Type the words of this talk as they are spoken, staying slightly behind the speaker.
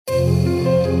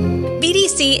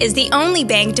BDC is the only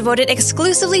bank devoted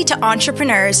exclusively to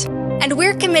entrepreneurs, and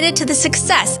we're committed to the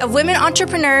success of women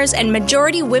entrepreneurs and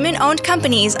majority women-owned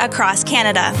companies across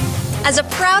Canada. As a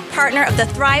proud partner of the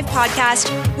Thrive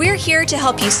podcast, we're here to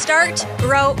help you start,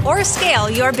 grow, or scale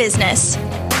your business.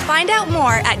 Find out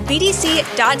more at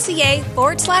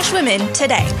bdc.ca/women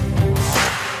today.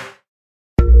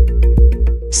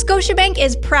 Scotiabank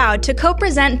is proud to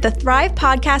co-present the Thrive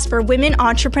podcast for women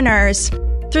entrepreneurs.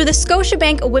 Through the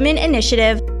Scotiabank Women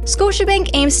Initiative, Scotiabank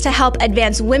aims to help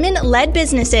advance women-led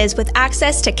businesses with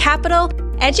access to capital,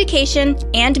 education,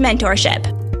 and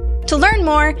mentorship. To learn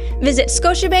more, visit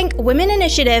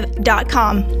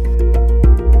scotiabankwomeninitiative.com.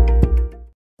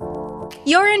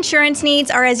 Your insurance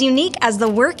needs are as unique as the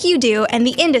work you do and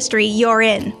the industry you're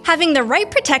in. Having the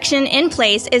right protection in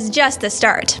place is just the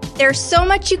start. There's so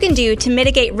much you can do to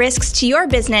mitigate risks to your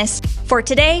business for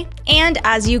today and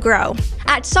as you grow.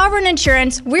 At Sovereign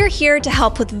Insurance, we're here to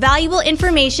help with valuable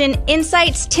information,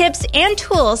 insights, tips, and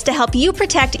tools to help you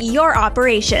protect your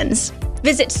operations.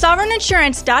 Visit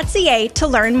sovereigninsurance.ca to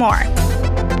learn more.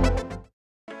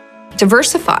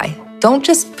 Diversify. Don't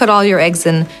just put all your eggs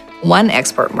in one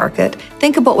export market.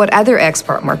 Think about what other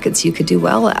export markets you could do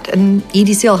well at, and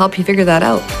EDC will help you figure that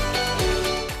out.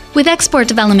 With Export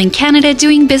Development Canada,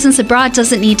 doing business abroad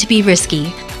doesn't need to be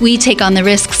risky. We take on the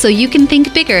risks so you can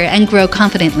think bigger and grow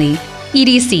confidently.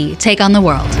 EDC, take on the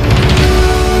world.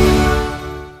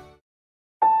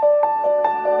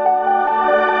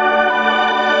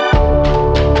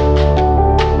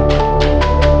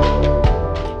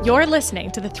 You're listening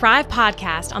to the Thrive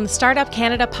podcast on the Startup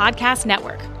Canada Podcast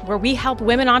Network, where we help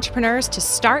women entrepreneurs to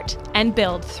start and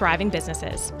build thriving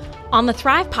businesses. On the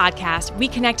Thrive podcast, we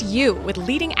connect you with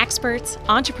leading experts,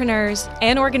 entrepreneurs,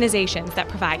 and organizations that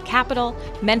provide capital,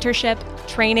 mentorship,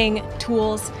 training,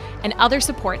 tools, and other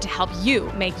support to help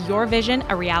you make your vision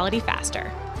a reality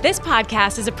faster. This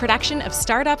podcast is a production of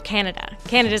Startup Canada,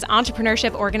 Canada's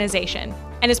entrepreneurship organization,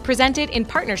 and is presented in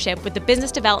partnership with the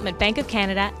Business Development Bank of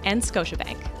Canada and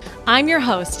Scotiabank. I'm your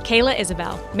host, Kayla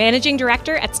Isabel, Managing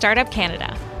Director at Startup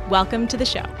Canada. Welcome to the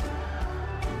show.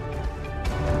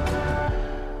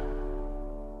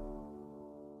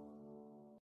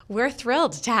 We're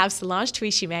thrilled to have Solange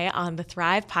Tuishime on the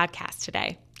Thrive podcast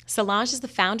today. Solange is the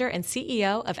founder and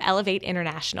CEO of Elevate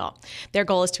International. Their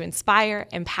goal is to inspire,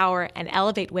 empower, and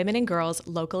elevate women and girls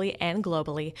locally and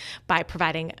globally by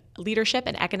providing leadership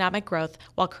and economic growth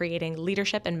while creating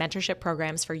leadership and mentorship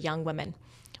programs for young women.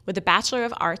 With a Bachelor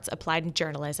of Arts applied in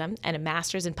journalism and a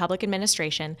Master's in public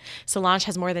administration, Solange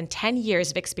has more than 10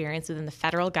 years of experience within the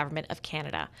federal government of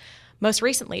Canada. Most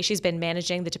recently, she's been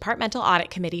managing the Departmental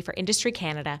Audit Committee for Industry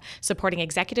Canada, supporting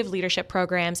executive leadership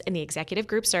programs in the Executive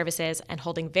Group Services, and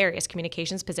holding various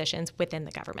communications positions within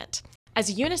the government.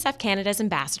 As UNICEF Canada's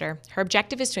ambassador, her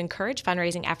objective is to encourage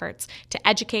fundraising efforts, to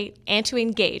educate, and to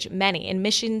engage many in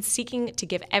missions seeking to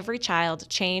give every child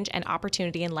change and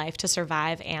opportunity in life to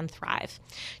survive and thrive.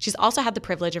 She's also had the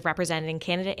privilege of representing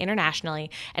Canada internationally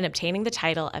and obtaining the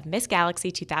title of Miss Galaxy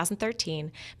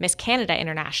 2013, Miss Canada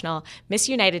International, Miss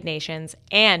United Nations,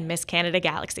 and Miss Canada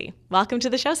Galaxy. Welcome to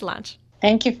the show, Solange.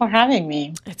 Thank you for having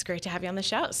me. It's great to have you on the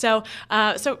show. So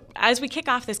as we kick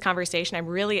off this conversation, I'm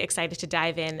really excited to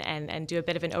dive in and do a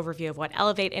bit of an overview of what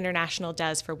Elevate International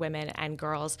does for women and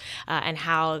girls and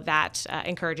how that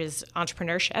encourages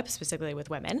entrepreneurship, specifically with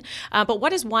women. But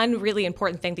what is one really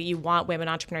important thing that you want women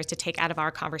entrepreneurs to take out of our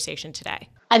conversation today?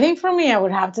 I think for me, I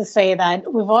would have to say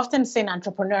that we've often seen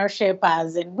entrepreneurship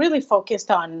as in really focused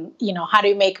on, how do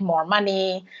you make more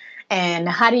money and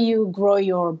how do you grow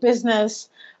your business?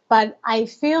 But I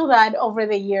feel that over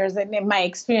the years, and in my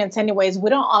experience anyways, we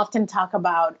don't often talk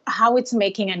about how it's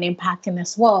making an impact in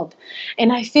this world.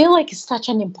 And I feel like it's such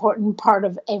an important part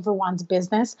of everyone's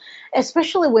business,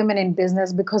 especially women in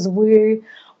business, because we're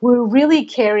really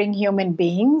caring human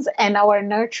beings, and our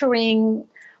nurturing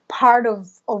part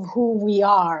of who we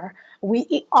are,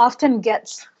 it often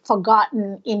gets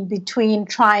forgotten in between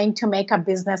trying to make a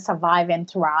business survive and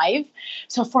thrive.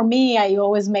 So for me, I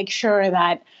always make sure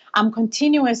that I'm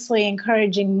continuously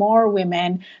encouraging more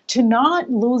women to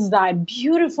not lose that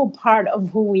beautiful part of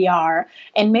who we are,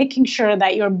 and making sure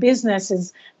that your business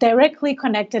is directly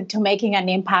connected to making an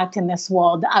impact in this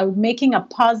world, making a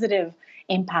positive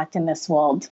impact in this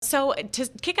world. So to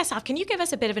kick us off, can you give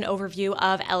us a bit of an overview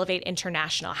of Elevate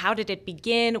International? How did it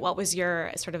begin? What was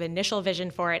your sort of initial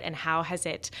vision for it, and how has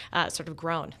it sort of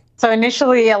grown? So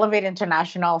initially, Elevate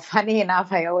International, funny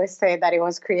enough, I always say that it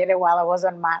was created while I was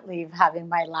on mat leave having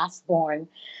my last born.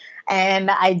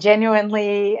 And I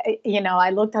genuinely, I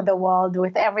looked at the world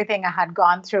with everything I had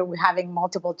gone through, having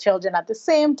multiple children at the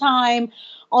same time,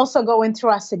 also going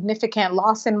through a significant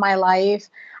loss in my life,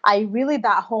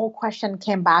 that whole question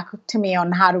came back to me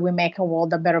on how do we make a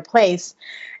world a better place.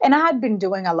 And I had been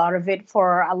doing a lot of it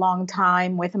for a long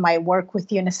time with my work with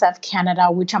UNICEF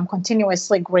Canada, which I'm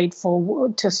continuously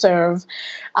grateful to serve,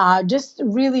 just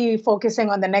really focusing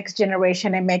on the next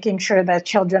generation and making sure that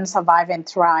children survive and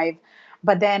thrive.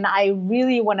 But then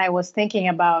when I was thinking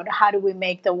about how do we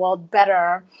make the world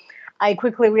better, I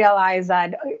quickly realized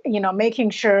that,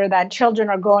 making sure that children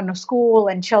are going to school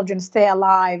and children stay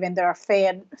alive and they're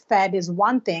fed is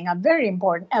one thing, a very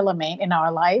important element in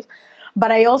our life.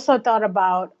 But I also thought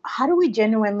about how do we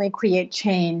genuinely create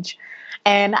change?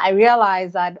 And I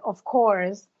realized that, of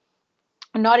course,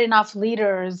 not enough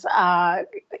leaders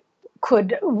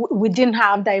we didn't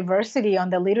have diversity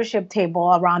on the leadership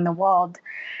table around the world.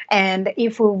 And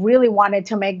if we really wanted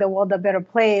to make the world a better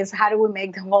place, how do we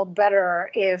make the world better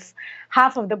if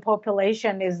half of the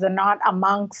population is not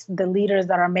amongst the leaders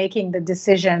that are making the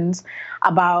decisions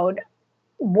about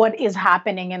what is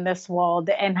happening in this world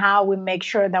and how we make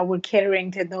sure that we're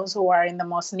catering to those who are in the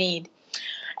most need?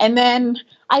 And then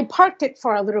I parked it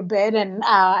for a little bit. And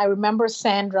I remember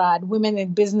Sandra at Women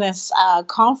in Business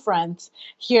conference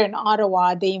here in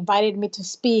Ottawa. They invited me to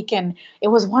speak. And it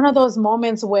was one of those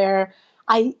moments where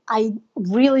I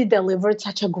really delivered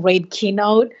such a great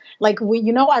keynote. Like,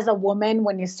 as a woman,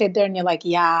 when you sit there and you're like,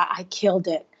 yeah, I killed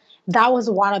it. That was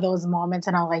one of those moments.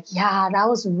 And I was like, yeah, that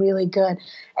was really good.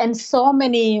 And so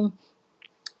many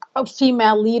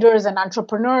female leaders and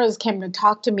entrepreneurs came to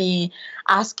talk to me,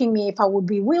 asking me if I would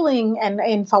be willing and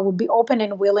if I would be open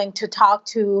and willing to talk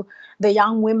to the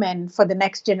young women for the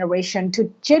next generation to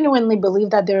genuinely believe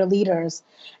that they're leaders.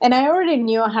 And I already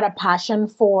knew I had a passion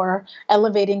for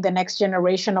elevating the next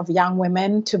generation of young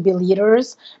women to be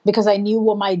leaders because I knew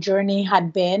what my journey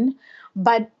had been.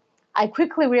 But I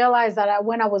quickly realized that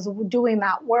when I was doing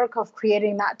that work of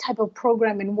creating that type of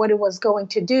program and what it was going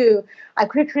to do, I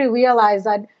quickly realized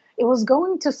that it was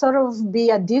going to sort of be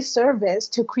a disservice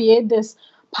to create this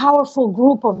powerful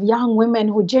group of young women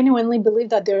who genuinely believe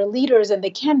that they're leaders and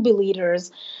they can be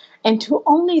leaders, and to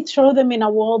only throw them in a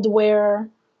world where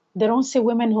they don't see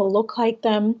women who look like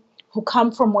them, who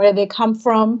come from where they come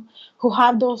from, who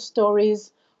have those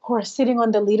stories, who are sitting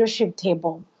on the leadership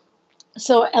table.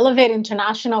 So Elevate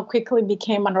International quickly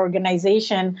became an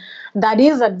organization that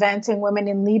is advancing women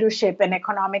in leadership and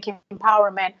economic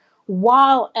empowerment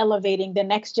while elevating the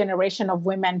next generation of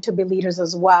women to be leaders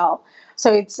as well.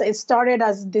 So it started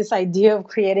as this idea of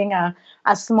creating a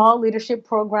small leadership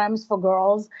programs for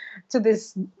girls to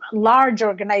this large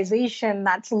organization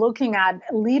that's looking at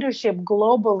leadership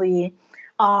globally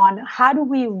on how do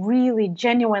we really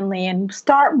genuinely and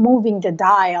start moving the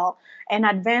dial and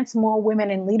advance more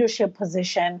women in leadership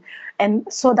position, and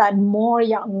so that more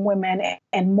young women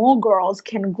and more girls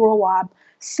can grow up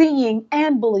seeing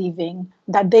and believing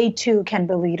that they too can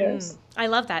be leaders. I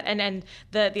love that. And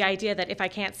the idea that if I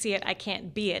can't see it, I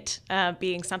can't be it,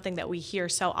 being something that we hear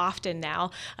so often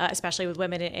now, especially with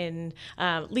women in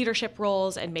leadership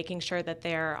roles, and making sure that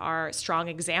there are strong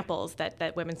examples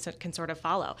that women can sort of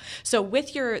follow. So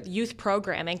with your youth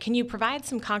programming, can you provide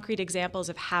some concrete examples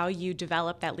of how you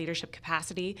develop that leadership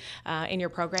capacity in your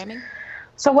programming?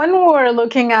 So when we were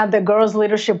looking at the Girls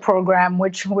Leadership Program,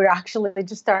 which we're actually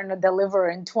just starting to deliver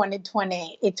in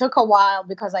 2020, it took a while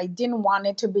because I didn't want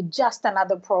it to be just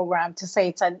another program to say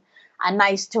it's a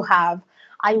nice to have.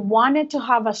 I wanted to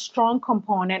have a strong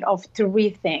component of three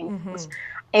things.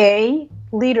 A,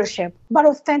 leadership, but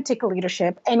authentic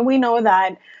leadership. And we know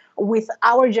that with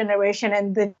our generation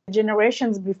and the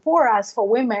generations before us for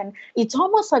women, it's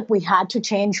almost like we had to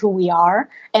change who we are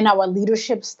and our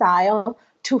leadership style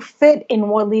to fit in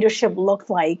what leadership looked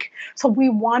like. So we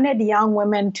wanted young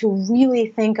women to really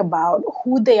think about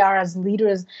who they are as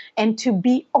leaders and to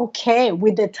be okay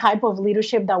with the type of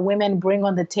leadership that women bring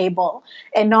on the table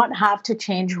and not have to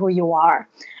change who you are.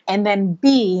 And then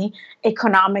B,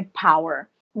 economic power.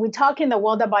 We talk in the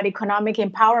world about economic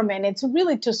empowerment. It's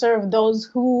really to serve those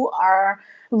who are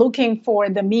looking for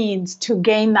the means to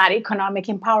gain that economic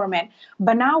empowerment.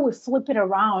 But now we flip it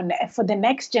around for the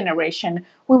next generation.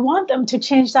 We want them to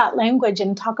change that language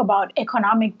and talk about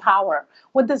economic power.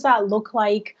 What does that look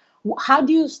like? How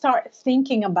do you start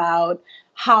thinking about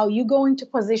how you're going to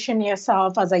position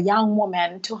yourself as a young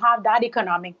woman to have that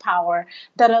economic power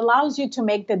that allows you to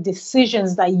make the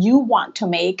decisions that you want to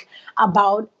make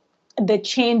about the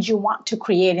change you want to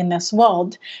create in this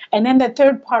world? And then the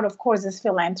third part, of course, is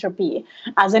philanthropy.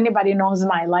 As anybody knows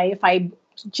my life, I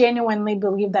genuinely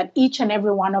believe that each and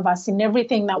every one of us, in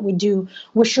everything that we do,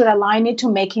 we should align it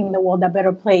to making the world a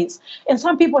better place. And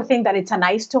some people think that it's a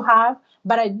nice to have,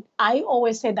 But I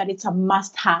always say that it's a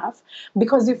must have,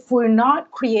 because if we're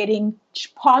not creating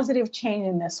positive change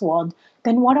in this world,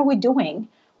 then what are we doing?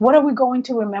 What are we going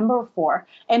to remember for?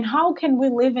 And how can we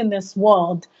live in this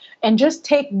world and just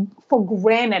take for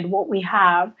granted what we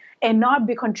have and not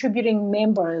be contributing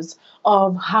members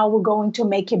of how we're going to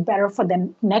make it better for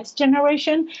the next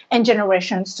generation and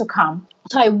generations to come?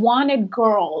 So I wanted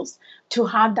girls to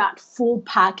have that full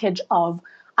package of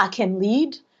I can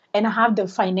lead and I have the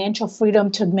financial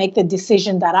freedom to make the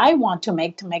decision that I want to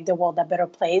make the world a better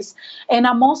place. And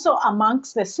I'm also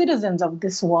amongst the citizens of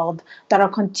this world that are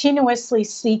continuously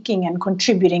seeking and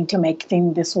contributing to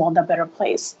making this world a better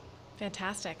place.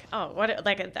 Fantastic. Oh,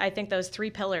 I think those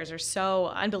three pillars are so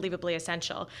unbelievably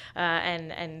essential,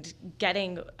 and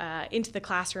getting into the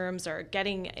classrooms or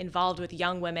getting involved with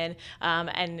young women,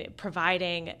 and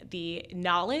providing the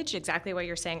knowledge, exactly what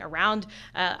you're saying, around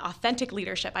authentic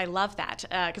leadership. I love that,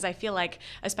 because I feel like,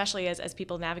 especially as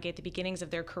people navigate the beginnings of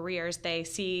their careers, they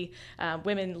see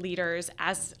women leaders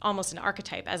as almost an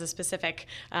archetype, as a specific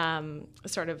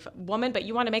sort of woman, but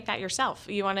you want to make that yourself.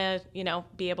 You want to,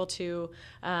 be able to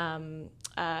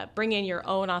bring in your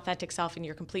own authentic self and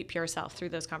your complete pure self through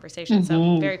those conversations.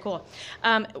 So very cool.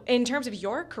 In terms of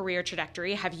your career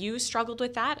trajectory, have you struggled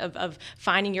with that, of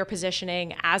finding your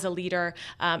positioning as a leader,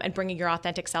 and bringing your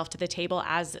authentic self to the table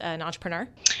as an entrepreneur?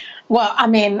 Well, I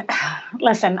mean,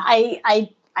 listen,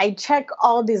 I check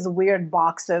all these weird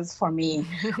boxes for me,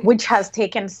 which has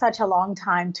taken such a long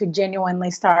time to genuinely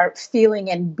start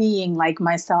feeling and being like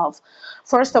myself.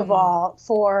 First of all,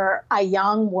 for a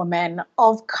young woman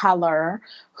of color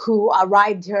who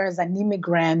arrived here as an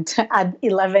immigrant at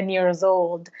 11 years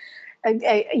old,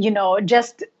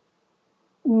 just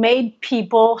made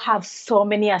people have so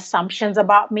many assumptions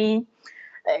about me.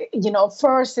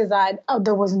 First is that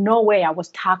there was no way I was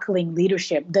tackling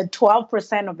leadership. The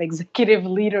 12% of executive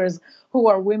leaders who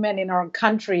are women in our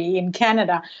country, in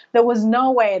Canada, there was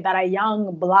no way that a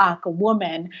young Black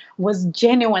woman was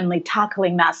genuinely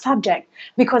tackling that subject,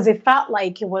 because it felt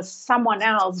like it was someone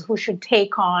else who should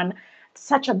take on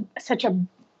such a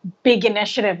big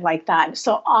initiative like that.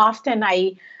 So often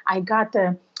I got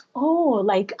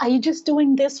are you just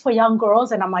doing this for young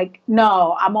girls? And I'm like,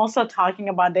 no, I'm also talking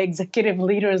about the executive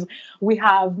leaders we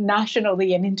have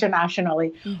nationally and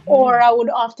internationally. Or I would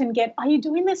often get, are you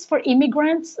doing this for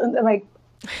immigrants? And they're like,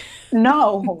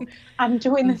 no, I'm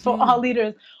doing this for all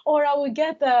leaders. Or I would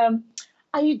get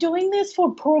are you doing this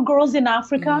for poor girls in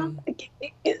Africa?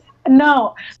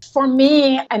 No, for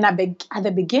me, and at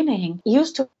the beginning, it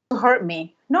used to hurt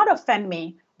me, not offend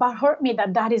me, but hurt me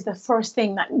that is the first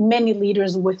thing that many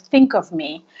leaders would think of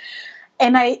me.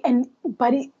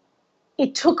 But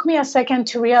it took me a second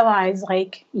to realize,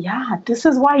 this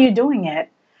is why you're doing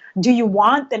it. Do you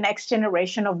want the next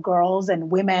generation of girls and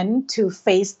women to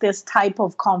face this type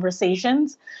of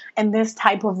conversations and this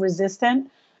type of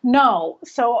resistance? No.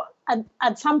 So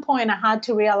at some point, I had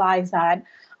to realize that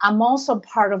I'm also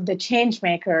part of the change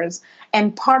makers.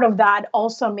 And part of that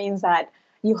also means that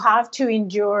you have to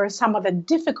endure some of the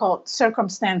difficult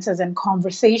circumstances and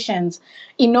conversations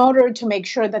in order to make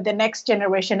sure that the next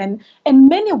generation and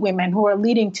many women who are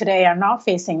leading today are not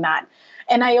facing that.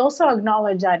 And I also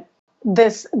acknowledge that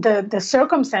the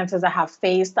circumstances I have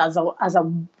faced as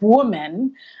a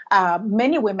woman,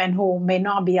 many women who may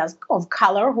not be as of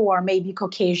color, who are maybe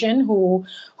Caucasian, who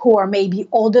are maybe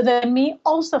older than me,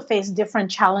 also face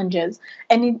different challenges.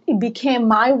 And it became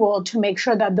my role to make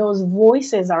sure that those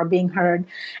voices are being heard.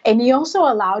 And he also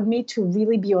allowed me to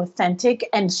really be authentic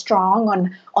and strong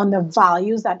on the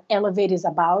values that Elevate is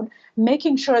about,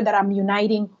 making sure that I'm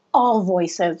uniting all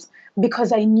voices,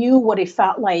 because I knew what it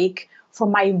felt like for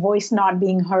my voice not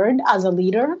being heard as a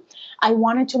leader. I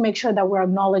wanted to make sure that we're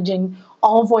acknowledging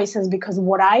all voices, because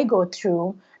what I go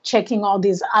through, checking all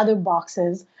these other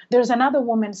boxes, there's another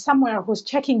woman somewhere who's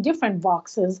checking different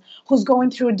boxes, who's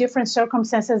going through different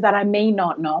circumstances that I may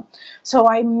not know. So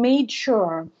I made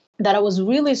sure that I was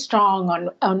really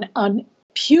strong on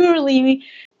purely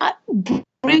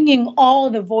bringing all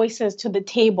the voices to the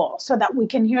table so that we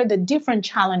can hear the different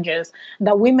challenges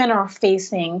that women are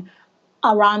facing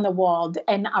around the world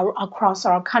and across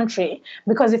our country.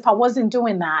 Because if I wasn't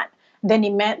doing that, then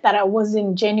it meant that I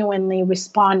wasn't genuinely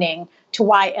responding to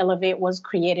why Elevate was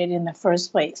created in the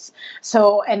first place.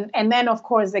 So, and then of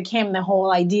course there came the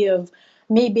whole idea of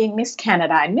me being Miss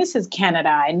Canada and Mrs.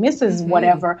 Canada and Mrs.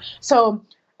 whatever. So,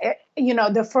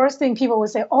 the first thing people would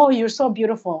say, oh, you're so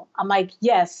beautiful. I'm like,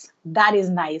 yes, that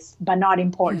is nice, but not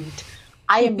important.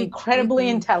 I am incredibly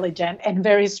intelligent and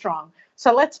very strong.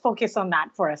 So let's focus on that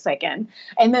for a second.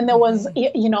 And then there was,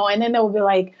 and then they would be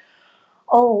like,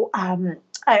 oh,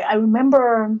 I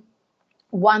remember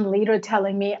one leader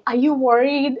telling me, "Are you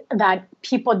worried that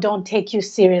people don't take you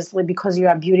seriously because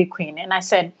you're a beauty queen?" And I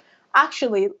said,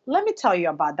 "Actually, let me tell you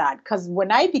about that. Because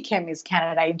when I became Miss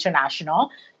Canada International,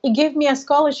 it gave me a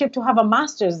scholarship to have a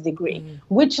master's degree,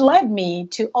 which led me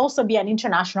to also be an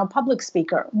international public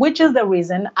speaker, which is the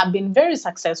reason I've been very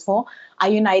successful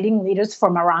at uniting leaders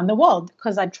from around the world,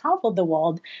 because I traveled the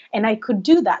world and I could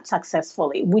do that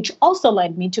successfully, which also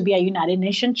led me to be a United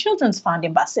Nations Children's Fund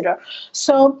ambassador."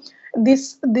 So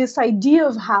this idea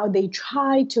of how they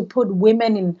try to put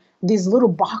women in these little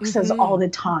boxes all the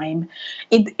time,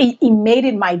 it made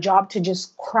it my job to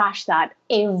just crash that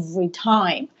every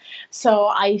time. So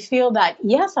I feel that,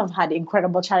 yes, I've had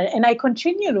incredible challenges and I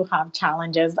continue to have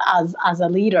challenges as a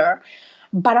leader,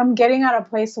 but I'm getting at a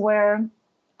place where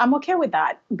I'm okay with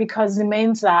that, because it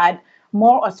means that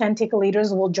more authentic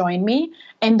leaders will join me,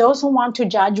 and those who want to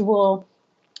judge will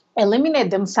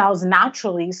eliminate themselves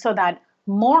naturally, so that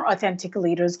more authentic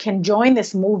leaders can join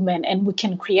this movement and we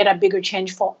can create a bigger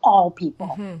change for all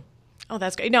people. Oh,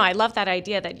 that's great. No, I love that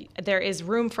idea that there is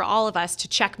room for all of us to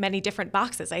check many different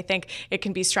boxes. I think it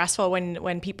can be stressful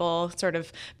when people sort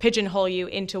of pigeonhole you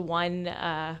into one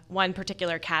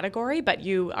particular category, but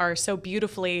you are so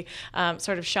beautifully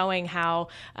sort of showing how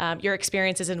your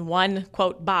experiences in one,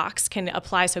 quote, box can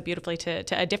apply so beautifully to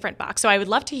a different box. So I would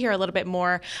love to hear a little bit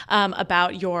more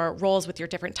about your roles with your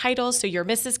different titles. So you're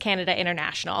Mrs. Canada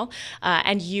International,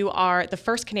 and you are the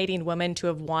first Canadian woman to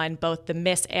have won both the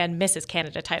Miss and Mrs.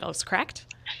 Canada titles, correct?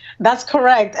 That's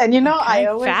correct. And Okay, I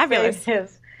always fabulous. say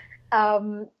this.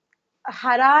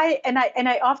 Had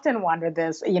I often wonder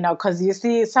this, because you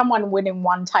see someone winning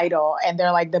one title and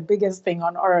they're like the biggest thing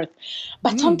on earth.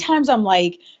 But sometimes I'm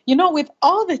like, with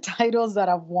all the titles that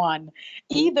I've won,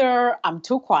 either I'm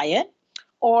too quiet,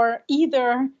 or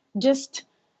either just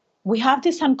we have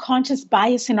this unconscious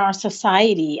bias in our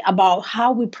society about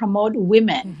how we promote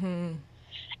women.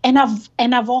 And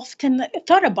I've often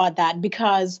thought about that,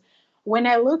 because when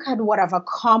I look at what I've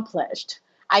accomplished,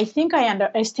 I think I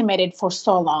underestimated for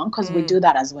so long, because we do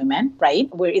that as women, right?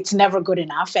 Where it's never good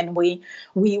enough, and we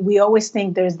always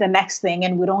think there's the next thing,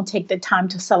 and we don't take the time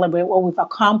to celebrate what we've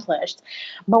accomplished.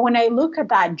 But when I look at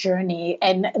that journey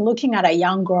and looking at a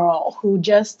young girl who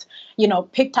just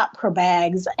picked up her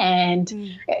bags and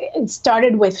it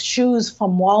started with shoes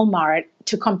from Walmart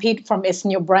to compete for Miss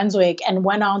New Brunswick and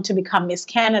went on to become Miss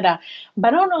Canada. But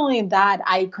not only that,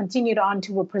 I continued on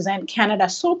to represent Canada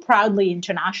so proudly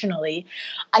internationally.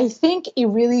 I think it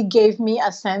really gave me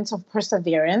a sense of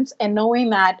perseverance, and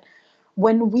knowing that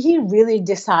when we really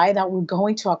decide that we're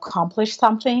going to accomplish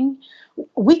something,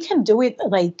 we can do it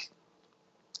like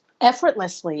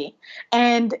effortlessly.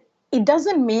 And it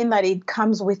doesn't mean that it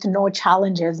comes with no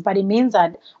challenges, but it means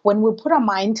that when we put our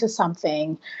mind to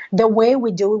something, the way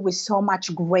we do it with so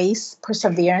much grace,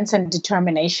 perseverance, and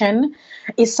determination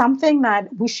is something that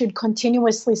we should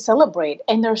continuously celebrate.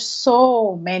 And there's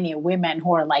so many women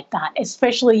who are like that,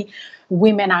 especially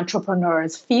women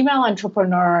entrepreneurs. Female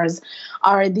entrepreneurs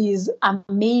are these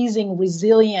amazing,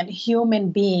 resilient human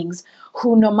beings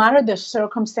who, no matter the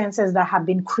circumstances that have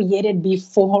been created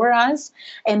before us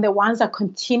and the ones that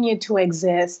continue to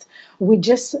exist, we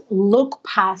just look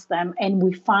past them and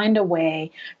we find a way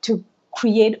to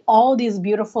create all these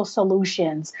beautiful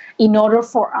solutions in order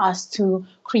for us to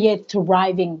create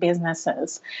thriving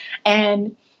businesses.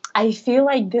 And I feel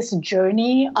like this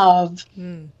journey of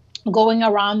going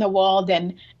around the world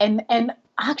and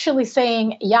actually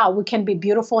saying, yeah, we can be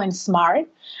beautiful and smart.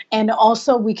 And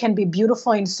also we can be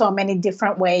beautiful in so many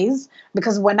different ways.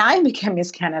 Because when I became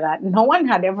Miss Canada, no one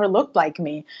had ever looked like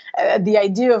me. The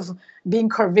idea of being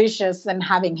curvaceous and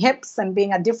having hips and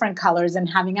being at different colors and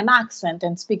having an accent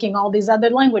and speaking all these other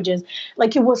languages,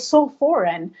 like it was so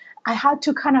foreign. I had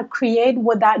to kind of create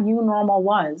what that new normal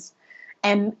was,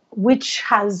 and which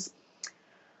has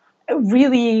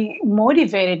really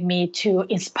motivated me to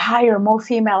inspire more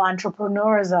female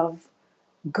entrepreneurs of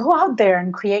go out there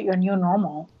and create your new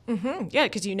normal. Yeah,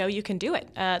 because you can do it.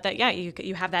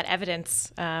 You have that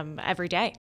evidence every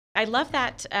day. I love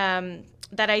that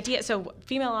that idea. So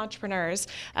female entrepreneurs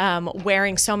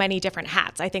wearing so many different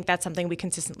hats. I think that's something we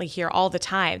consistently hear all the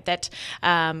time, that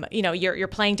you're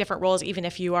playing different roles, even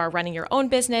if you are running your own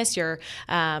business. You're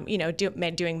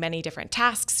doing many different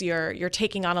tasks. You're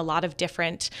taking on a lot of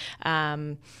different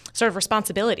sort of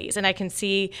responsibilities. And I can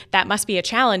see that must be a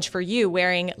challenge for you,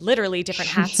 wearing literally different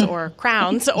hats or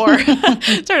crowns, or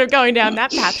sort of going down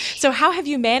that path. So how have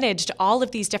you managed all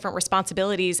of these different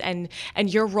responsibilities and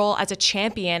your role role as a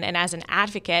champion and as an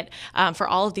advocate for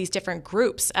all of these different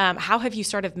groups. How have you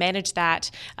sort of managed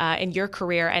that in your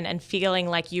career and feeling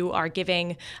like you are giving,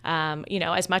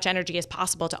 as much energy as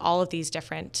possible to all of these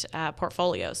different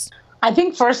portfolios? I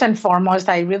think first and foremost,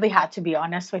 I really had to be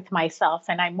honest with myself.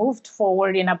 And I moved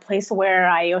forward in a place where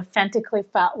I authentically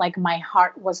felt like my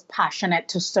heart was passionate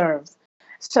to serve.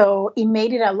 So it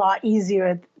made it a lot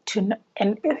easier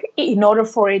and in order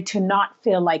for it to not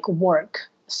feel like work.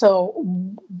 So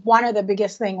one of the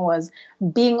biggest thing was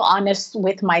being honest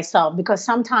with myself, because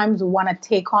sometimes we want to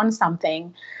take on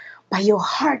something, but your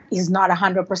heart is not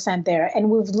 100% there. And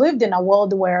we've lived in a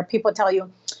world where people tell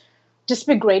you, just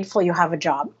be grateful you have a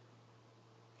job.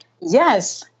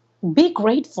 Yes, be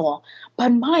grateful. But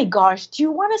my gosh, do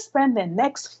you want to spend the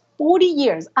next 40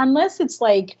 years, unless it's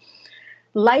like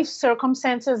life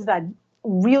circumstances that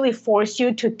really force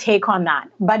you to take on that?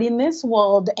 But in this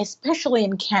world, especially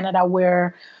in Canada,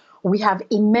 where we have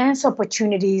immense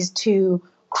opportunities to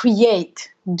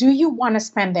create, do you want to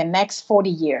spend the next 40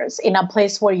 years in a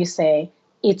place where you say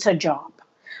it's a job?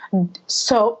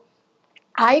 So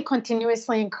I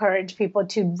continuously encourage people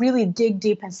to really dig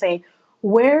deep and say,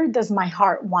 where does my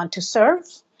heart want to serve?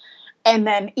 And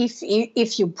then if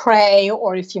you pray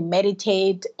or if you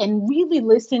meditate and really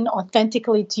listen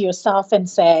authentically to yourself and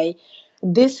say,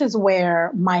 this is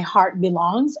where my heart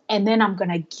belongs, and then I'm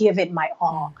going to give it my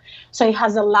all. So it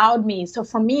has allowed me. So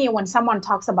for me, when someone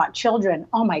talks about children,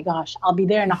 oh my gosh, I'll be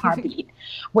there in a heartbeat.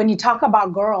 When you talk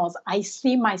about girls, I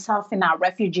see myself in that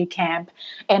refugee camp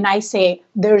and I say,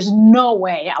 there's no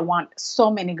way I want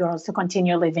so many girls to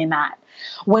continue living that.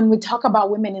 When we talk about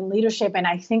women in leadership, and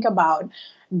I think about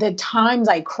the times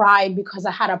I cried because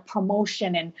I had a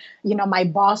promotion and, my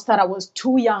boss thought I was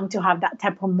too young to have that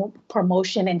type of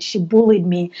promotion and she bullied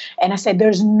me. And I said,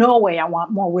 there's no way I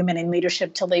want more women in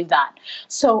leadership to live that.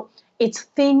 So it's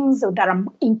things that I'm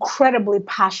incredibly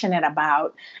passionate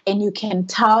about. And you can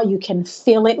tell, you can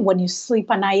feel it when you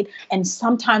sleep at night. And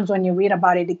sometimes when you read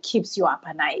about it, it keeps you up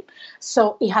at night.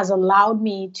 So it has allowed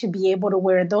me to be able to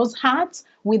wear those hats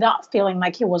without feeling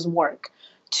like it was work.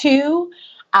 Two,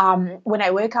 when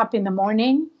I wake up in the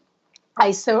morning,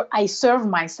 I serve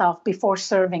myself before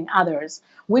serving others,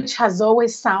 which has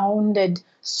always sounded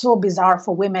so bizarre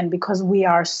for women because we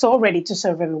are so ready to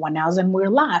serve everyone else and we're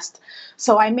last.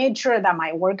 So I made sure that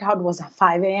my workout was at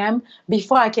 5 a.m.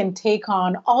 before I can take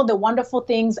on all the wonderful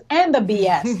things and the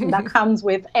BS that comes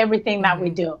with everything that we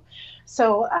do.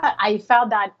 So I felt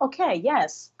that, okay,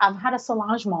 yes, I've had a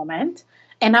Solange moment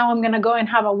and now I'm going to go and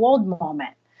have a Wald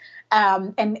moment.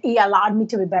 And it allowed me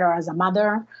to be better as a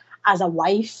mother, as a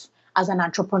wife, as an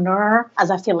entrepreneur, as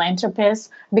a philanthropist,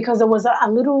 because there was a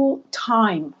little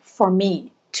time for me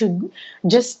to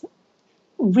just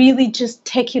really just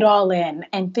take it all in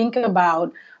and think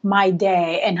about my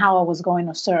day and how I was going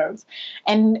to serve.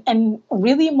 And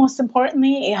really, most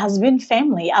importantly, it has been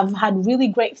family. I've had really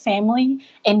great family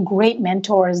and great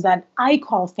mentors that I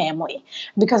call family,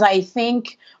 because I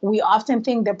think we often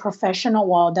think the professional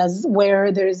world is where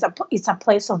it's a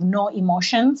place of no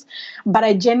emotions. But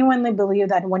I genuinely believe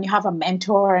that when you have a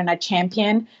mentor and a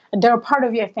champion, they're a part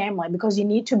of your family, because you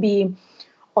need to be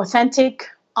authentic,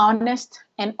 honest,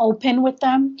 and open with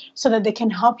them so that they can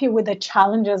help you with the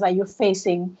challenges that you're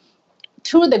facing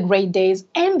through the great days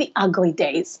and the ugly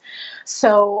days.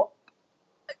 So,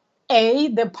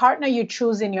 the partner you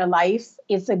choose in your life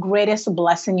is the greatest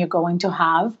blessing you're going to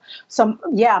have. So,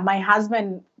 my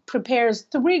husband prepares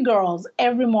 3 girls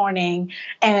every morning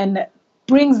and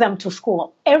brings them to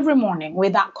school every morning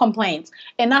without complaints.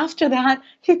 And after that,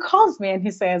 he calls me and he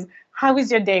says, how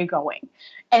is your day going?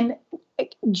 And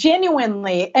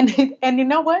genuinely, and you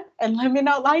know what? And let me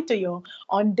not lie to you,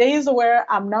 on days where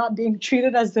I'm not being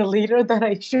treated as the leader that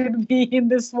I should be in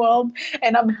this world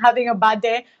and I'm having a bad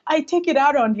day, I take it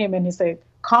out on him and he says,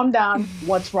 calm down,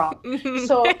 what's wrong?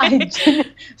 So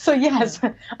yes,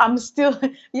 I'm still,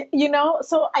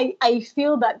 so I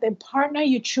feel that the partner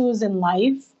you choose in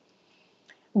life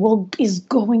is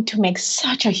going to make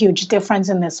such a huge difference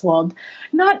in this world,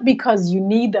 not because you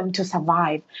need them to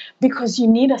survive, because you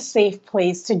need a safe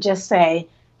place to just say,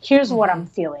 here's what I'm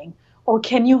feeling, or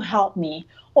can you help me?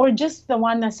 Or just the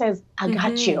one that says, I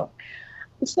got you.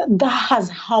 So that has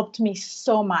helped me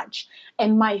so much.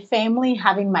 And my family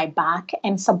having my back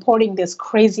and supporting this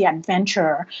crazy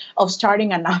adventure of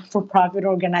starting a not-for-profit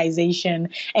organization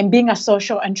and being a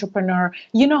social entrepreneur,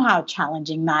 you know how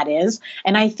challenging that is.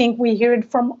 And I think we hear it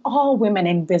from all women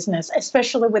in business,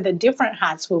 especially with the different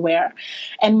hats we wear.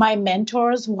 And my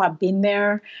mentors who have been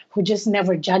there, who just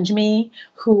never judge me,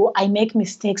 who I make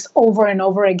mistakes over and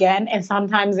over again. And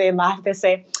sometimes they laugh, they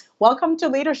say, welcome to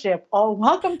leadership or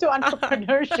welcome to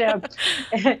entrepreneurship.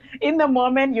 In the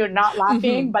moment, you're not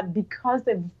laughing, but because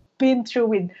they've been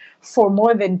through it for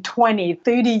more than 20,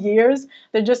 30 years,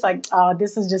 they're just like, oh,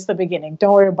 this is just the beginning.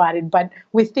 Don't worry about it. But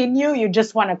within you, you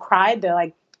just want to cry. They're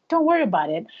like, don't worry about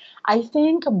it. I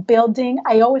think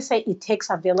I always say it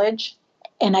takes a village.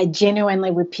 And I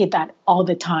genuinely repeat that all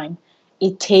the time.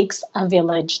 It takes a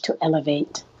village to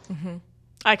elevate.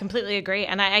 I completely agree.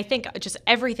 And I think just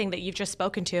everything that you've just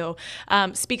spoken to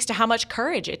speaks to how much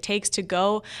courage it takes to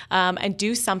go and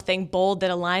do something bold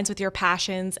that aligns with your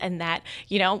passions and that,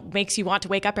 makes you want to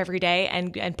wake up every day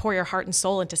and pour your heart and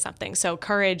soul into something. So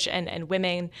courage and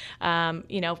women,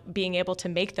 being able to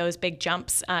make those big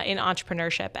jumps in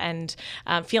entrepreneurship and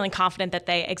feeling confident that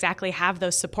they exactly have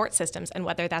those support systems. And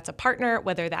whether that's a partner,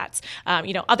 whether that's,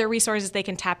 other resources they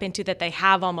can tap into, that they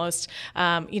have almost,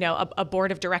 a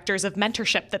board of directors of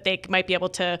mentorship that they might be able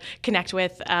to connect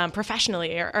with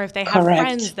professionally, or if they have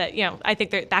friends that, I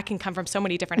think that can come from so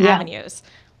many different avenues.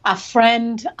 A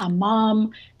friend, a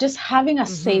mom, just having a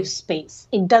safe space.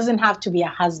 It doesn't have to be a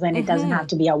husband. It doesn't have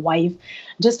to be a wife.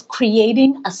 Just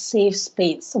creating a safe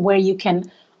space where you can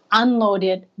unload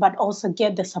it, but also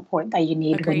get the support that you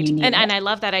need when you need it. And I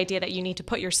love that idea that you need to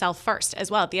put yourself first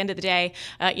as well. At the end of the day,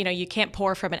 you can't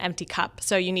pour from an empty cup.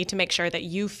 So you need to make sure that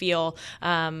you feel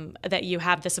that you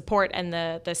have the support and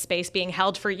the space being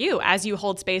held for you as you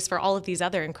hold space for all of these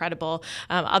other incredible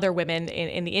other women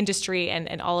in the industry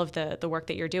and all of the work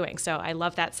that you're doing. So I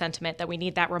love that sentiment that we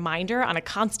need that reminder on a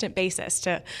constant basis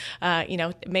to,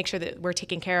 make sure that we're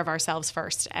taking care of ourselves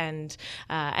first and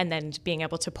then being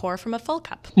able to pour from a full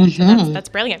cup. So that's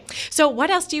brilliant. So what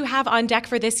else do you have on deck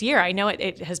for this year? I know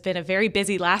it has been a very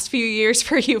busy last few years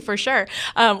for you, for sure.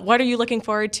 What are you looking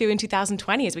forward to in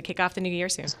 2020 as we kick off the new year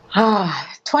soon?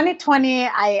 2020,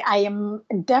 I am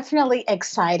definitely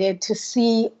excited to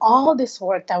see all this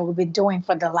work that we've been doing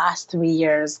for the last 3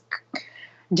 years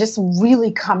just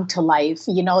really come to life.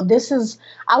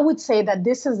 I would say that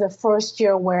this is the first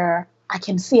year where I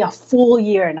can see a full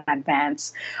year in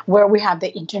advance, where we have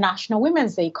the International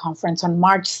Women's Day Conference on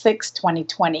March 6,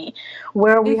 2020,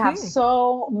 where we have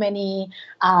so many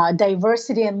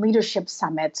diversity and leadership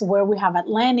summits, where we have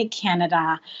Atlantic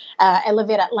Canada,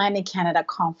 Elevate Atlantic Canada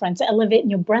Conference, Elevate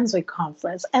New Brunswick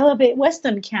Conference, Elevate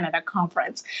Western Canada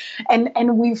Conference. And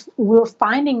we're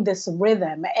finding this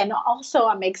rhythm. And also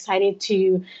I'm excited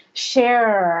to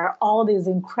share all these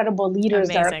incredible leaders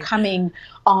that are coming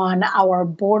on our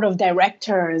board of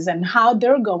directors and how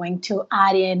they're going to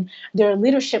add in their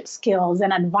leadership skills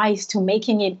and advice to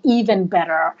making it even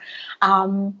better.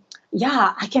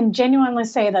 I can genuinely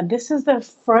say that this is the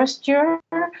first year.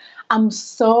 I'm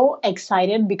so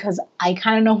excited because I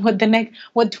kind of know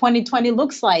what 2020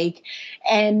 looks like.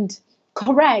 And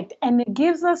and it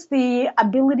gives us the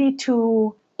ability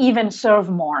to even serve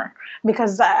more,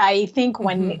 because I think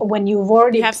when you've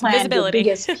already planned your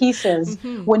biggest pieces,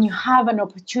 when you have an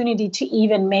opportunity to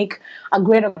even make a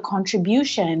greater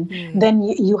contribution, then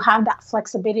you have that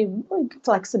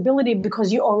flexibility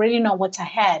because you already know what's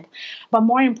ahead. But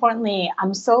more importantly,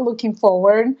 I'm so looking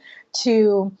forward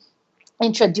to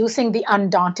introducing the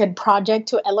Undaunted Project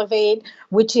to Elevate,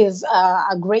 which is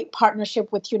a great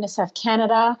partnership with UNICEF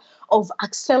Canada of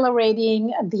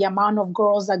accelerating the amount of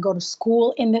girls that go to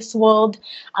school in this world.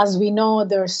 As we know,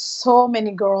 there's so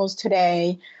many girls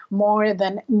today, more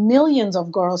than millions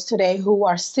of girls today who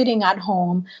are sitting at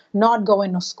home, not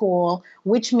going to school,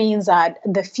 which means that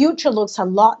the future looks a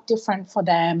lot different for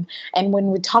them. And when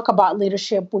we talk about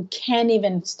leadership, we can't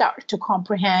even start to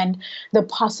comprehend the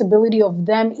possibility of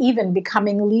them even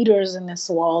becoming leaders in this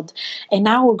world. And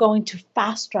now we're going to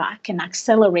fast track and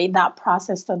accelerate that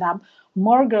process so that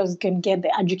more girls can get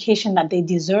the education that they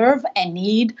deserve and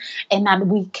need, and that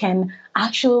we can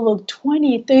actually look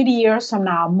 20, 30 years from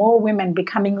now, more women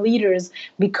becoming leaders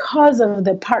because of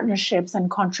the partnerships and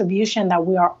contribution that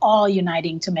we are all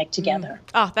uniting to make together.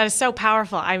 Oh, that is so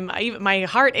powerful. My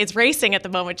heart is racing at the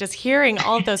moment, just hearing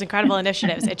all of those incredible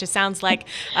initiatives. It just sounds like,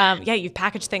 you've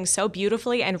packaged things so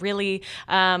beautifully, and really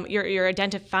you're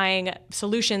identifying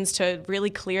solutions to really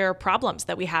clear problems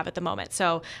that we have at the moment.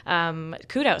 So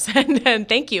kudos and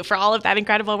thank you for all of that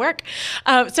incredible work.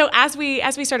 So as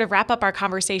we sort of wrap up our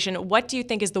conversation, what do you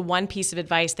think is the one piece of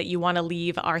advice that you want to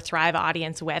leave our Thrive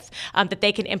audience with that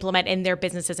they can implement in their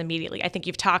businesses immediately? I think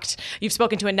you've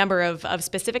spoken to a number of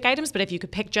specific items, but if you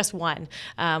could pick just one,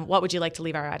 what would you like to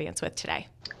leave our audience with today?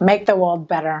 Make the world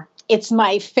better. It's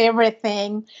my favorite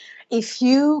thing. If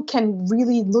you can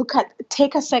really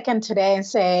take a second today and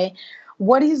say,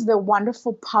 what is the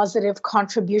wonderful positive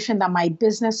contribution that my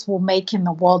business will make in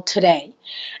the world today?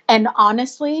 And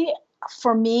honestly,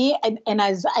 for me, and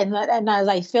as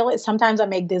I feel it, sometimes I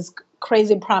make these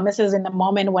crazy promises in the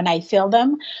moment when I feel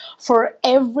them. For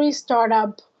every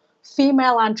startup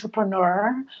female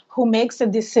entrepreneur who makes a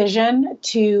decision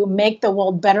to make the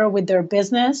world better with their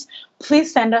business,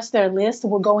 please send us their list.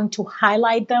 We're going to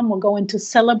highlight them. We're going to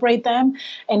celebrate them.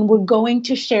 And we're going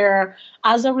to share,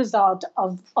 as a result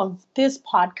of this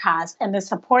podcast and the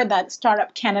support that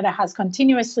Startup Canada has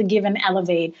continuously given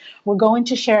Elevate, we're going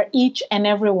to share each and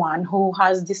every one who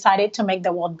has decided to make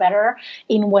the world better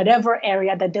in whatever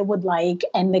area that they would like.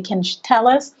 And they can tell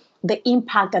us the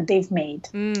impact that they've made.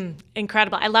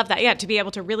 Incredible. I love that. Yeah, to be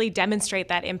able to really demonstrate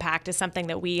that impact is something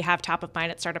that we have top of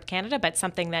mind at Startup Canada, but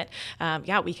something that,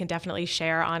 we can definitely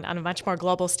share on a much more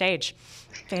global stage.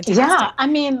 Fantastic. Yeah, I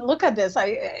mean, look at this.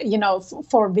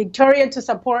 For Victoria to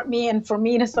support me and for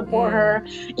me to support her,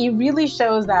 it really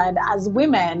shows that as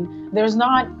women, there's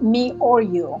not me or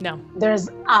you. No. There's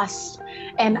us.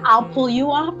 And I'll pull you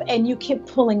up and you keep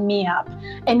pulling me up.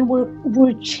 And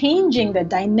we're changing the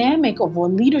dynamic of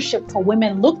what leadership for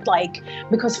women looked like,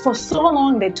 because for so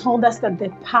long they told us that the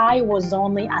pie was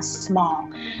only as small.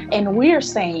 And we're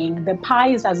saying the pie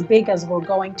is as big as we're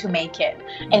going to make it.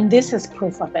 And this is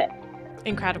proof of it.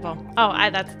 Incredible.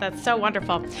 That's so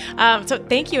wonderful. So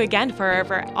thank you again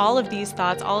for all of these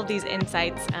thoughts, all of these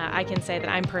insights. I can say that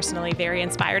I'm personally very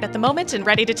inspired at the moment and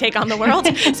ready to take on the world.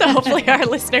 So hopefully our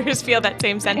listeners feel that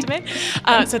same sentiment.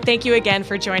 So thank you again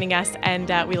for joining us, and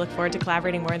we look forward to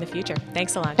collaborating more in the future.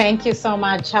 Thanks, Solange. Thank you so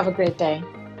much. Have a great day.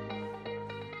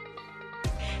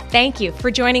 Thank you for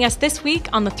joining us this week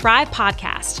on the Thrive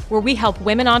Podcast, where we help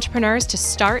women entrepreneurs to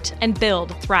start and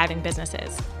build thriving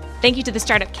businesses. Thank you to the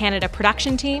Startup Canada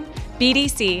production team,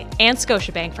 BDC, and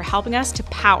Scotiabank for helping us to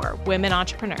power women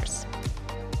entrepreneurs.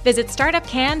 Visit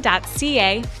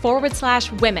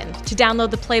startupcan.ca/women to download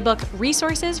the playbook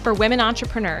Resources for Women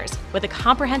Entrepreneurs with a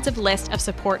comprehensive list of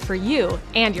support for you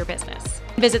and your business.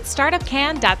 Visit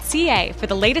startupcan.ca for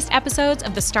the latest episodes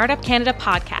of the Startup Canada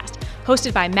podcast,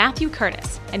 hosted by Matthew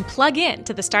Curtis, and plug in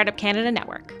to the Startup Canada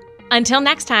network. Until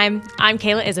next time, I'm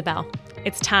Kayla Isabel.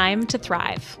 It's time to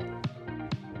thrive.